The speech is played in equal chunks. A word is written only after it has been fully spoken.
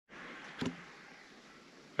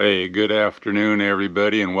Hey, good afternoon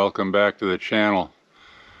everybody, and welcome back to the channel.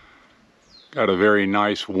 Got a very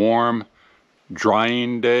nice warm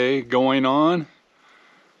drying day going on,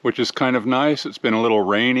 which is kind of nice. It's been a little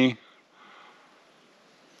rainy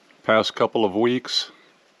past couple of weeks,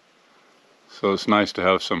 so it's nice to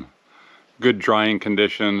have some good drying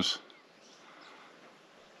conditions.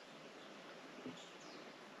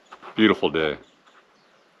 Beautiful day.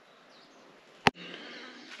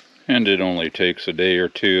 And it only takes a day or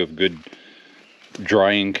two of good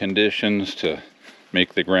drying conditions to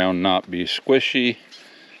make the ground not be squishy,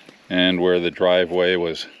 and where the driveway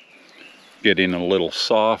was getting a little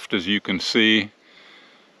soft, as you can see,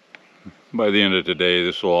 by the end of the day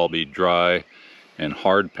this will all be dry and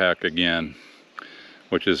hard pack again,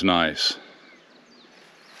 which is nice.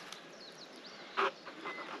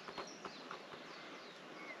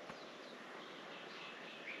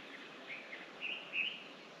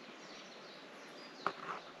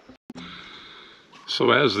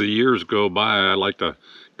 So as the years go by, I like to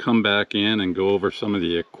come back in and go over some of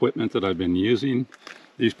the equipment that I've been using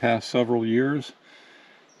these past several years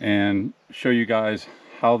and show you guys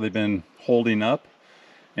how they've been holding up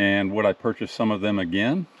and would I purchase some of them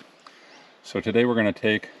again. So today we're going to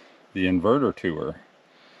take the inverter tour,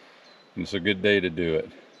 and it's a good day to do it.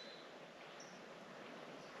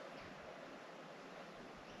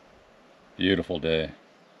 Beautiful day.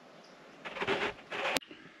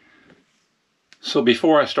 So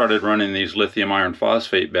before I started running these lithium iron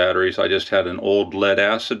phosphate batteries, I just had an old lead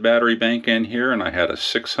acid battery bank in here, and I had a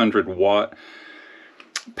 600 watt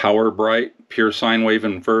Power Bright pure sine wave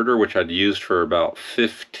inverter, which I'd used for about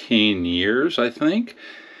 15 years, I think.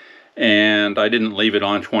 And I didn't leave it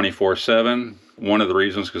on 24/7. One of the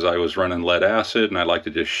reasons because I was running lead acid and I like to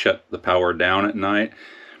just shut the power down at night.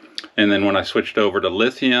 And then when I switched over to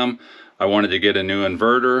lithium, I wanted to get a new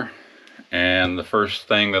inverter, and the first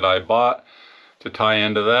thing that I bought to tie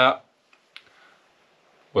into that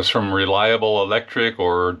was from Reliable Electric,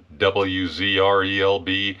 or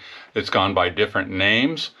WZRELB. It's gone by different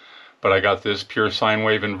names, but I got this pure sine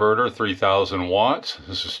wave inverter, 3000 watts.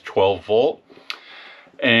 This is 12 volt.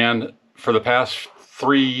 And for the past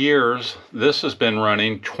 3 years, this has been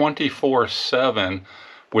running 24/7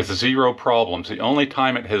 with zero problems. The only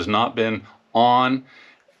time it has not been on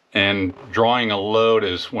and drawing a load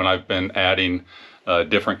is when I've been adding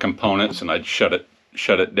different components, and I'd shut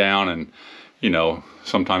it down, and you know,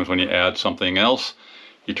 sometimes when you add something else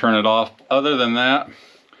you turn it off. Other than that,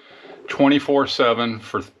 24/7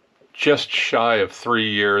 for just shy of 3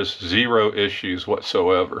 years, zero issues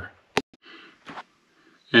whatsoever.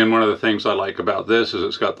 And one of the things I like about this is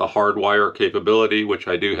it's got the hardwire capability, which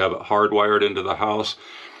I do have it hardwired into the house.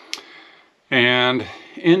 And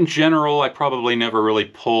in general, I probably never really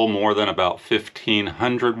pull more than about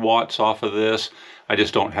 1500 watts off of this. I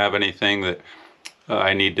just don't have anything that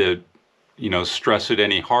I need to, you know, stress it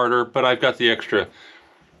any harder, but I've got the extra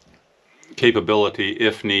capability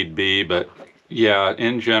if need be. But yeah,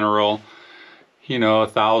 in general, you know,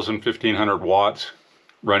 1000, 1500 watts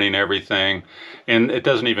running everything. And it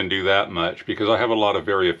doesn't even do that much because I have a lot of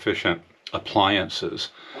very efficient appliances.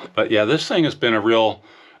 But yeah, this thing has been a real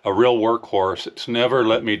workhorse. It's never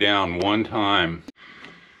let me down one time.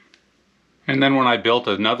 And then when I built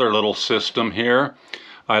another little system here,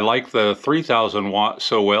 I like the 3000 watt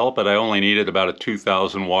so well, but I only needed about a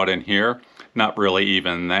 2000 watt in here. Not really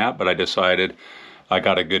even that, but I decided I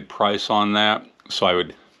got a good price on that, so I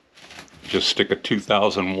would just stick a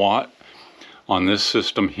 2000 watt on this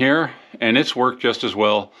system here, and it's worked just as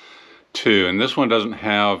well too. And this one doesn't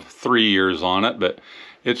have 3 years on it, but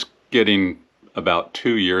it's getting about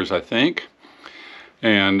 2 years, I think.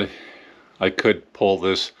 And I could pull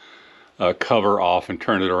this cover off and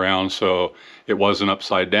turn it around so it wasn't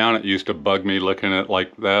upside down. It used to bug me looking at it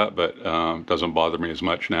like that, but it doesn't bother me as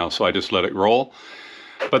much now, so I just let it roll.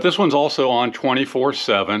 But this one's also on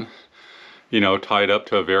 24/7, you know, tied up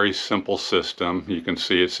to a very simple system. You can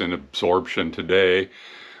see it's in absorption today.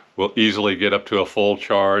 We'll easily get up to a full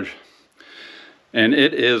charge. And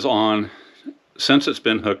it is on, since it's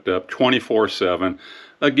been hooked up, 24/7.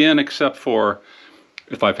 Again, except for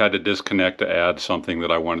if I've had to disconnect to add something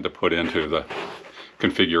that I wanted to put into the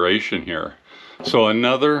configuration here. So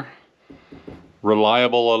another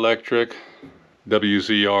Reliable Electric,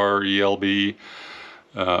 WZRELB,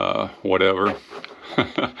 whatever.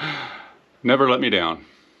 Never let me down.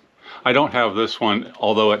 I don't have this one,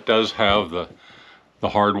 although it does have the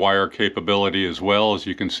hardwire capability as well. As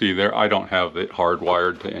you can see there, I don't have it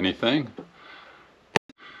hardwired to anything.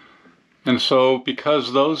 And so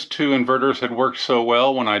because those two inverters had worked so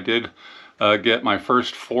well when I did get my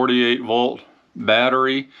first 48 volt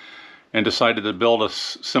battery, and decided to build a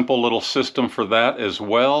simple little system for that as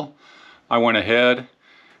well, I went ahead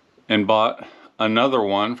and bought another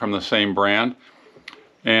one from the same brand.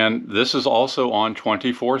 And this is also on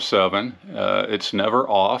 24/7. It's never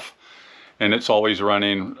off, and it's always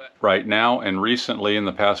running right now. And recently, in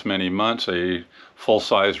the past many months, a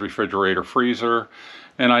full-size refrigerator freezer,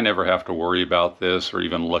 and I never have to worry about this or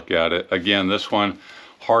even look at it. Again, this one,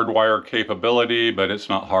 hardwire capability, but it's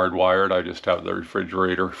not hardwired. I just have the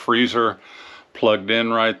refrigerator freezer plugged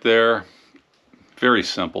in right there. Very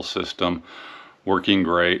simple system, working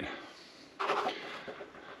great.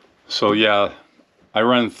 So yeah, I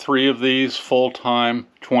run 3 of these full-time,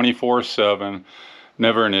 24/7,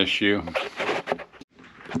 never an issue.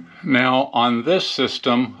 Now on this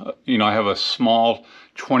system, you know, I have a small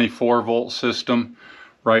 24-volt system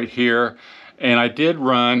right here, and I did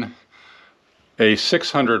run a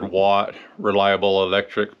 600-watt reliable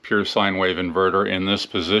electric pure sine wave inverter in this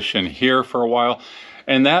position here for a while,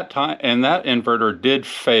 and that inverter did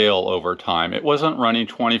fail over time. It wasn't running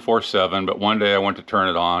 24/7, but one day I went to turn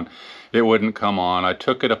it on, it wouldn't come on. I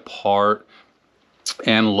took it apart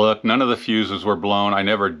and look, none of the fuses were blown. I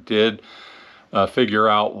never did figure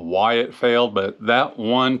out why it failed, but that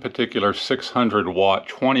one particular 600-watt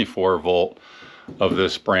 24-volt of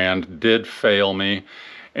this brand did fail me.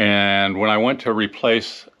 And when I went to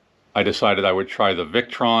replace, I decided I would try the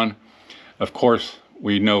Victron. Of course,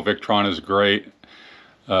 we know Victron is great.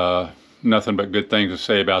 Nothing but good things to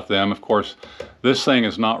say about them. Of course, this thing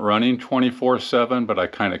is not running 24/7, but I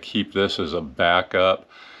kind of keep this as a backup,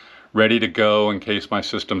 ready to go in case my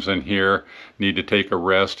system's in here, need to take a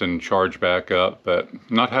rest and charge back up, but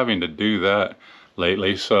not having to do that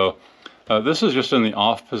lately. So this is just in the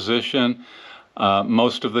off position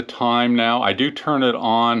most of the time now. I do turn it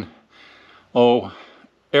on,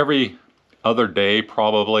 every other day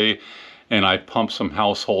probably, and I pump some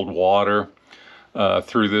household water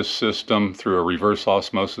through this system, through a reverse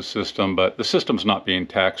osmosis system, but the system's not being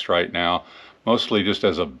taxed right now, mostly just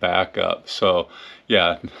as a backup. So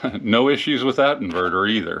yeah, no issues with that inverter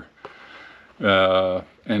either.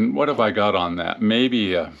 And what have I got on that?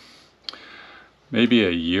 Maybe a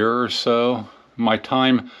year or so. My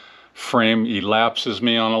time frame elapses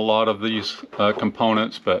me on a lot of these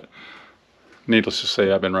components, but needless to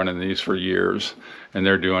say, I've been running these for years and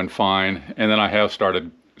they're doing fine. And then I have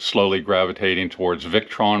started slowly gravitating towards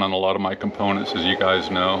Victron on a lot of my components, as you guys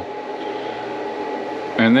know.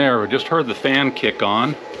 And there, we just heard the fan kick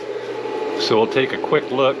on, so we'll take a quick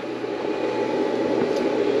look.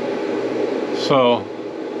 So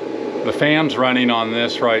the fan's running on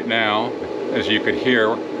this right now, as you could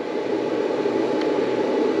hear,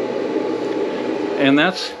 and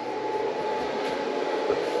that's,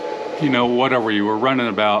 you know, what are we? We're running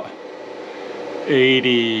about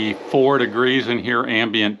 84 degrees in here,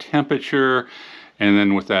 ambient temperature, and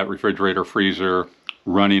then with that refrigerator freezer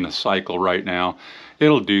running a cycle right now,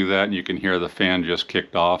 it'll do that, and you can hear the fan just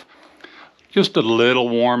kicked off. Just a little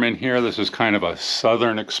warm in here. This is kind of a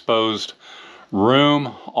southern exposed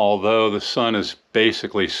room, although the sun is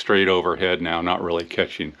basically straight overhead now, not really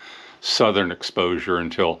catching southern exposure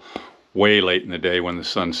until way late in the day when the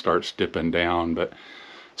sun starts dipping down. But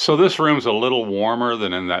so this room's a little warmer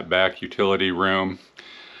than in that back utility room,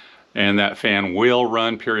 and that fan will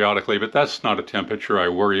run periodically, but that's not a temperature I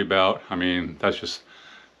worry about. I mean, that's just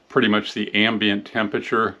pretty much the ambient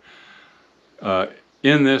temperature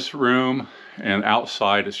in this room, and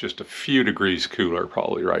outside it's just a few degrees cooler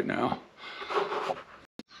probably right now.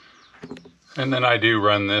 And then I do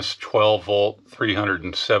run this 12-volt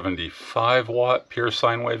 375-watt pure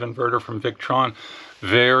sine wave inverter from Victron.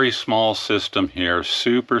 Very small system here,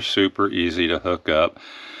 super easy to hook up.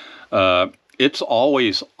 It's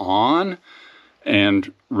always on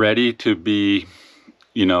and ready to be,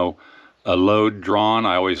 you know, a load drawn.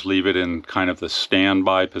 I always leave it in kind of the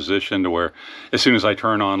standby position to where as soon as I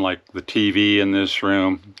turn on like the TV in this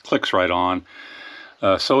room, clicks right on.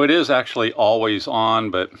 So it is actually always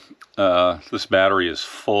on, but this battery is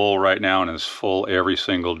full right now and is full every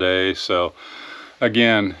single day. So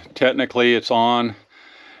again, technically it's on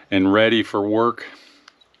and ready for work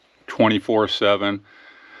 24/7.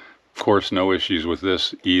 Of course, no issues with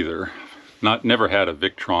this either. Never had a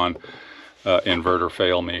Victron inverter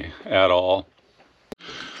fail me at all.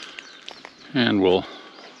 And we'll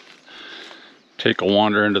take a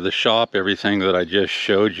wander into the shop. Everything that I just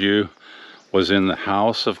showed you was in the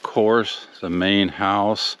house, of course, the main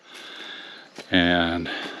house. And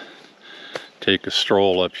take a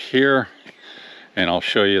stroll up here, and I'll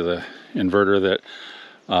show you the inverter that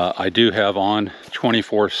I do have on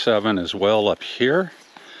 24/7 as well up here.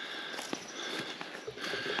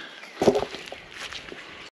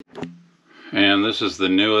 And this is the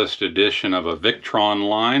newest edition of a Victron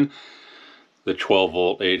line, the 12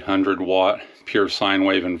 volt 800 watt pure sine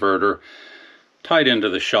wave inverter, tied into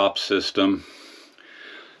the shop system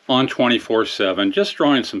on 24/7, just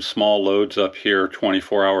drawing some small loads up here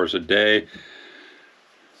 24 hours a day.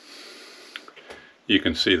 You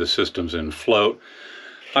can see the system's in float.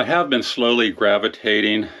 I have been slowly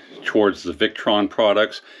gravitating towards the Victron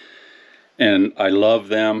products, and I love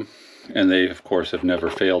them, and they of course have never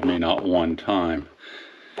failed me, not one time.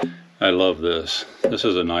 I love this. This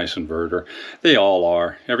is a nice inverter. They all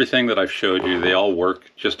are. Everything that I've showed you, they all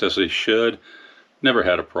work just as they should. Never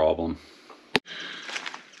had a problem.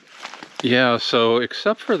 Yeah, so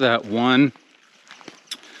except for that one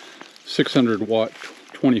 600 watt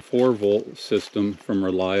 24 volt system from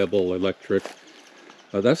Reliable Electric,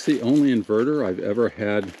 that's the only inverter I've ever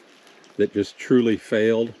had that just truly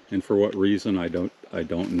failed, and for what reason I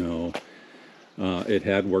don't know. It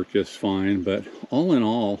had worked just fine, but all in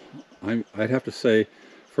all, I'd have to say,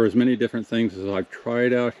 for as many different things as I've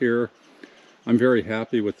tried out here, I'm very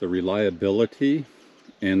happy with the reliability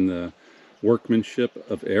and the workmanship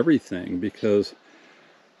of everything, because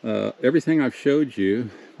everything I've showed you,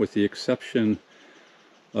 with the exception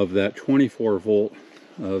of that 24 volt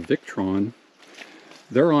Victron,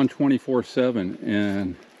 they're on 24/7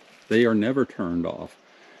 and they are never turned off,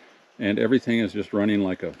 and everything is just running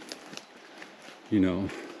like a, you know,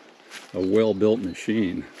 a well-built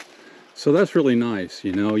machine. So that's really nice.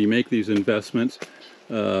 You know, you make these investments.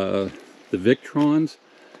 The Victrons,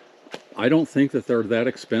 I don't think that they're that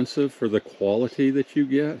expensive for the quality that you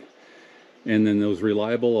get. And then those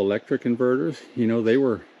Reliable Electric inverters, you know, they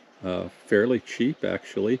were fairly cheap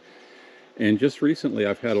actually. And just recently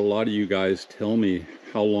I've had a lot of you guys tell me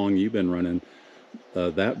how long you've been running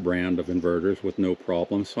that brand of inverters with no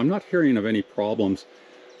problems. So I'm not hearing of any problems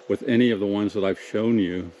with any of the ones that I've shown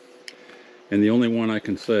you. And the only one I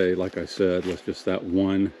can say, like I said, was just that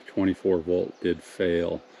one 24 volt did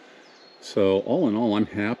fail. So all in all, I'm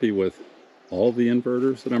happy with all the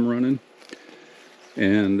inverters that I'm running,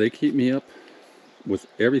 and they keep me up with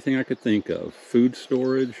everything I could think of. Food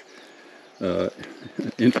storage,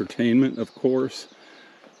 entertainment, of course,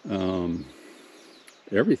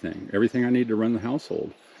 everything I need to run the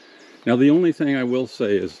household. Now the only thing I will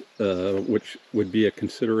say is, which would be a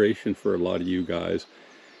consideration for a lot of you guys,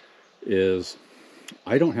 is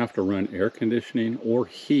I don't have to run air conditioning or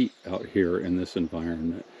heat out here in this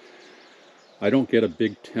environment. I don't get a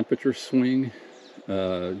big temperature swing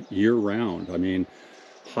year round. I mean,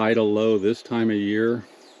 high to low this time of year,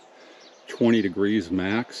 20 degrees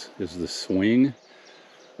max is the swing.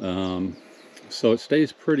 So it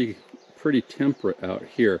stays pretty temperate out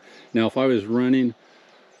here. Now if I was running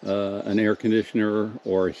an air conditioner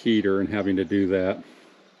or a heater and having to do that,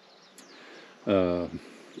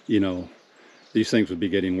 you know, these things would be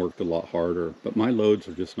getting worked a lot harder, but my loads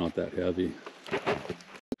are just not that heavy.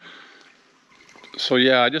 So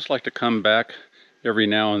yeah, I just like to come back every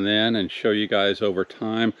now and then and show you guys over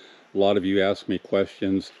time. A lot of you ask me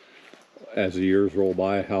questions as the years roll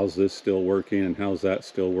by, how's this still working and how's that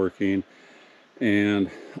still working?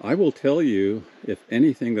 And I will tell you, if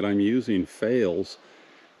anything that I'm using fails,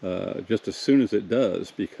 just as soon as it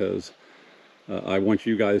does, because I want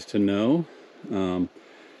you guys to know,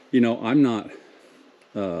 you know, I'm not,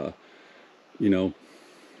 you know,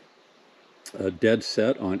 dead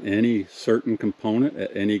set on any certain component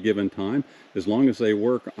at any given time. As long as they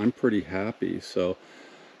work, I'm pretty happy. So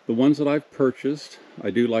the ones that I've purchased, I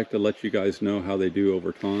do like to let you guys know how they do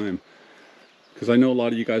over time, because I know a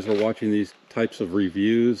lot of you guys are watching these types of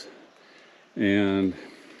reviews, and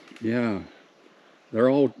yeah, they're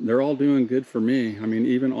all doing good for me. I mean,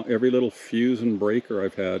 even every little fuse and breaker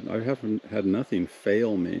I've had, I haven't had nothing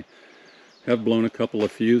fail me. Have blown a couple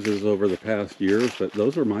of fuses over the past years, but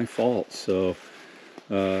those are my fault. So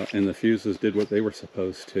and the fuses did what they were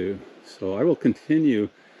supposed to. So I will continue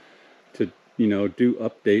to, you know, do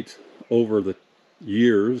updates over the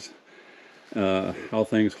years, how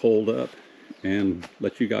things hold up, and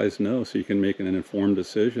let you guys know so you can make an informed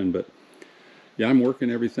decision. But yeah, I'm working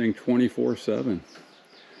everything 24/7,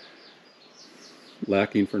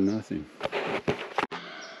 lacking for nothing.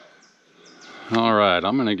 All right,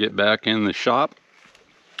 I'm gonna get back in the shop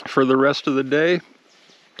for the rest of the day.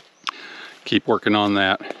 Keep working on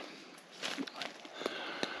that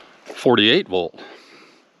 48 volt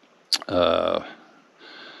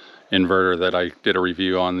inverter that I did a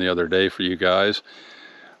review on the other day for you guys,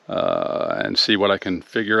 and see what I can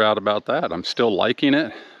figure out about that. I'm still liking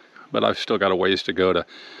it, but I've still got a ways to go to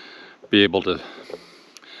be able to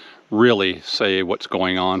really say what's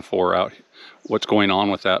going on what's going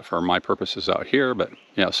on with that for my purposes out here. But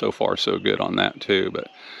yeah, so far so good on that too, but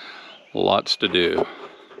lots to do.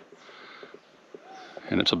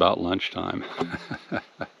 And it's about lunchtime.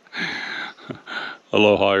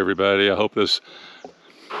 Aloha everybody. I hope this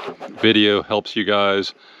video helps you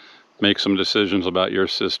guys make some decisions about your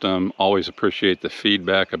system. Always appreciate the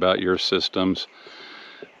feedback about your systems.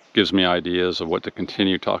 Gives me ideas of what to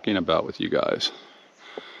continue talking about with you guys.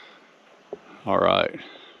 All right.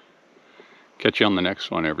 Catch you on the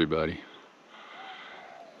next one, everybody.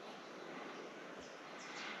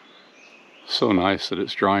 So nice that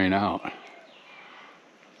it's drying out.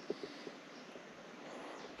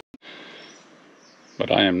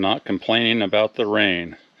 But I am not complaining about the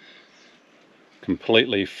rain.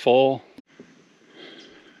 Completely full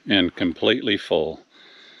and completely full.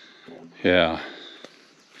 Yeah.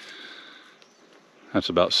 That's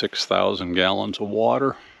about 6,000 gallons of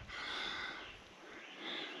water.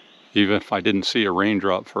 Even if I didn't see a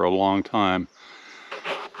raindrop for a long time,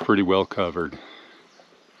 pretty well covered.